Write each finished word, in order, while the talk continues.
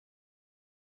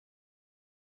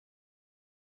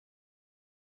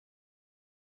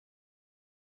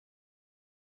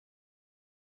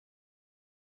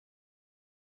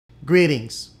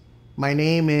Greetings. My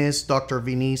name is Dr.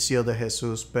 Vinicio de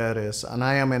Jesus Perez, and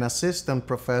I am an assistant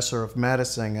professor of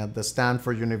medicine at the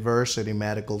Stanford University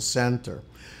Medical Center.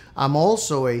 I'm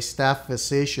also a staff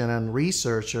physician and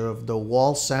researcher of the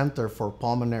Wall Center for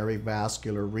Pulmonary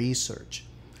Vascular Research.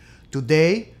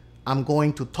 Today, I'm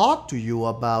going to talk to you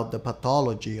about the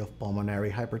pathology of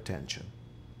pulmonary hypertension.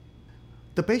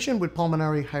 The patient with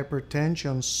pulmonary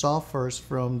hypertension suffers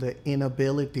from the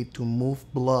inability to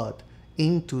move blood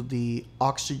into the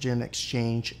oxygen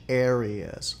exchange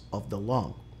areas of the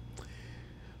lung.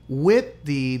 With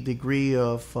the degree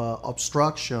of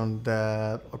obstruction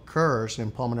that occurs in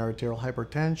pulmonary arterial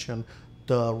hypertension,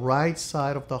 the right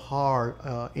side of the heart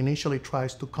initially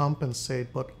tries to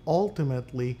compensate, but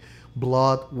ultimately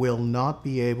blood will not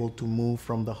be able to move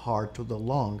from the heart to the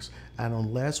lungs. And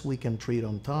unless we can treat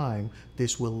on time,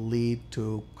 this will lead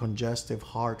to congestive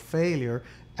heart failure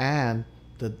and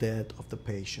the death of the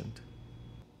patient.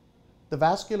 The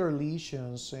vascular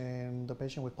lesions in the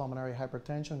patient with pulmonary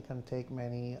hypertension can take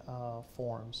many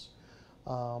forms.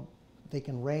 They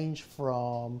can range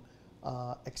from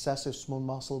excessive smooth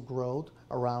muscle growth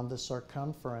around the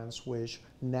circumference, which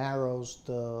narrows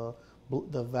the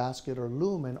vascular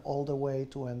lumen, all the way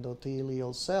to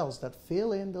endothelial cells that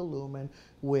fill in the lumen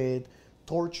with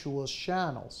tortuous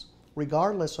channels.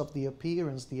 Regardless of the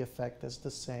appearance, the effect is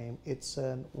the same. It's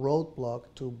a roadblock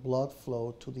to blood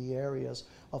flow to the areas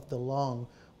of the lung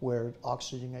where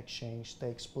oxygen exchange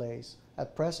takes place.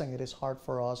 At present, it is hard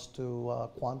for us to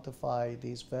quantify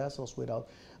these vessels without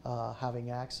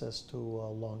having access to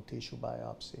lung tissue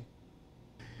biopsy.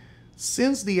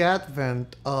 Since the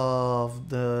advent of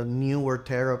the newer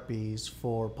therapies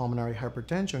for pulmonary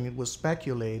hypertension, it was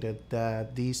speculated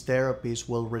that these therapies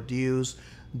will reduce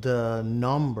the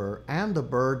number and the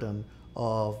burden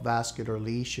of vascular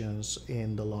lesions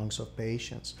in the lungs of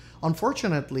patients.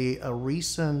 Unfortunately, a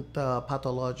recent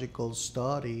pathological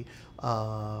study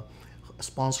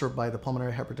sponsored by the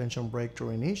Pulmonary Hypertension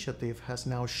Breakthrough Initiative has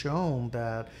now shown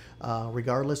that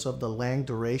regardless of the length,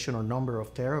 duration, or number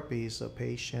of therapies a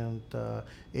patient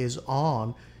is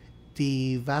on,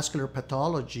 the vascular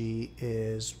pathology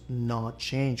is not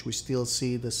changed. We still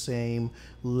see the same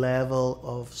level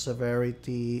of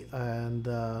severity and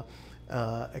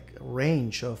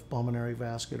range of pulmonary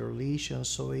vascular lesions.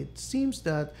 So it seems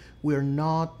that we're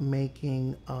not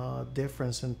making a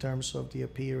difference in terms of the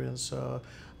appearance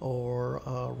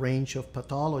or range of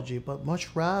pathology, but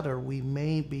much rather we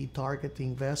may be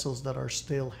targeting vessels that are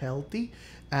still healthy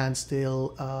and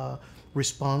still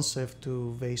responsive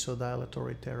to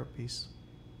vasodilatory therapies.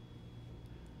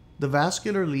 The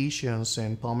vascular lesions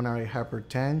in pulmonary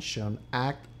hypertension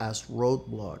act as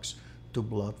roadblocks to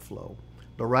blood flow.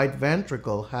 The right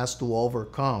ventricle has to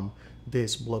overcome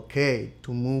this blockade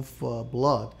to move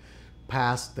blood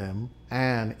past them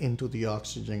and into the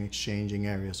oxygen exchanging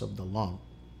areas of the lung.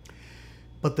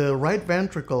 But the right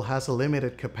ventricle has a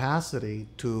limited capacity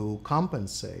to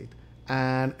compensate,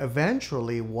 and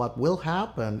eventually what will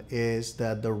happen is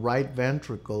that the right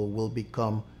ventricle will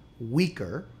become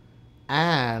weaker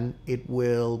and it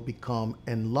will become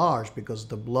enlarged because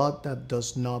the blood that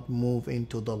does not move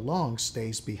into the lungs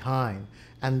stays behind.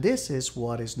 And this is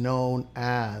what is known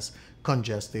as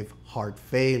congestive heart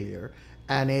failure,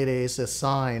 and it is a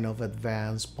sign of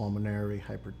advanced pulmonary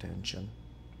hypertension.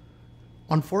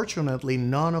 Unfortunately,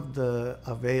 none of the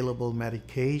available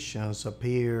medications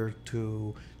appear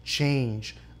to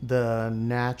change the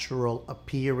natural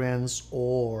appearance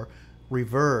or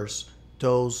reverse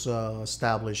those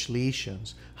established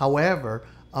lesions. However,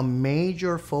 a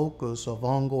major focus of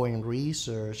ongoing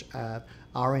research at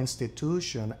our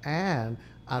institution and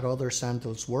at other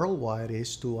centers worldwide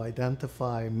is to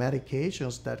identify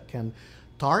medications that can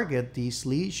target these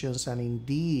lesions and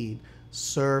indeed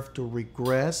serve to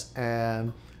regress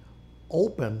and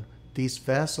open these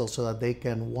vessels so that they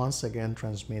can once again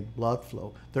transmit blood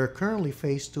flow. There are currently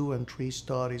phase 2 and 3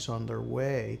 studies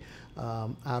underway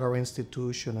at our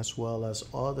institution as well as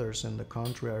others in the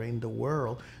country or in the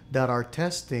world that are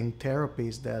testing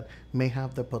therapies that may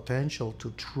have the potential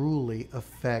to truly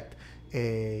affect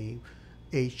a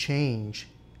change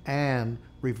and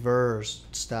reverse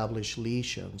established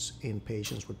lesions in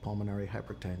patients with pulmonary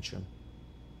hypertension.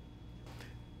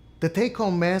 The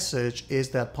take-home message is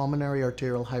that pulmonary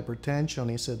arterial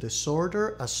hypertension is a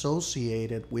disorder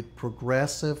associated with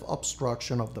progressive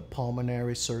obstruction of the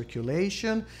pulmonary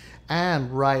circulation and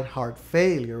right heart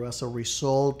failure as a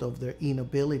result of their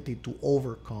inability to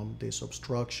overcome this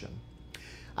obstruction.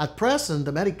 At present,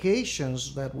 the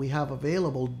medications that we have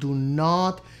available do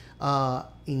not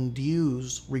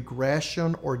induce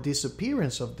regression or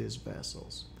disappearance of these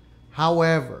vessels.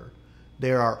 However,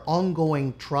 There are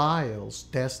ongoing trials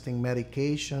testing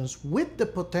medications with the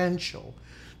potential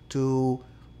to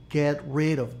get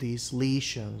rid of these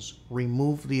lesions,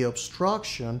 remove the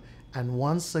obstruction, and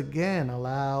once again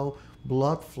allow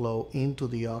blood flow into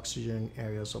the oxygen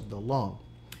areas of the lung.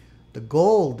 The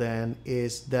goal then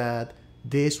is that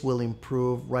this will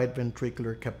improve right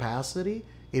ventricular capacity.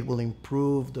 It will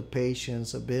improve the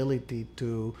patient's ability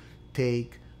to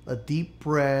take a deep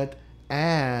breath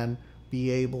and be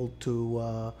able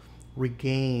to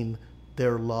regain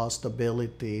their lost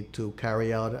ability to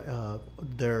carry out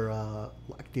their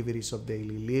activities of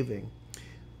daily living.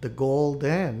 The goal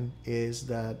then is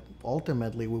that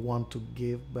ultimately we want to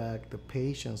give back the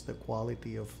patients the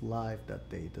quality of life that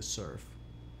they deserve.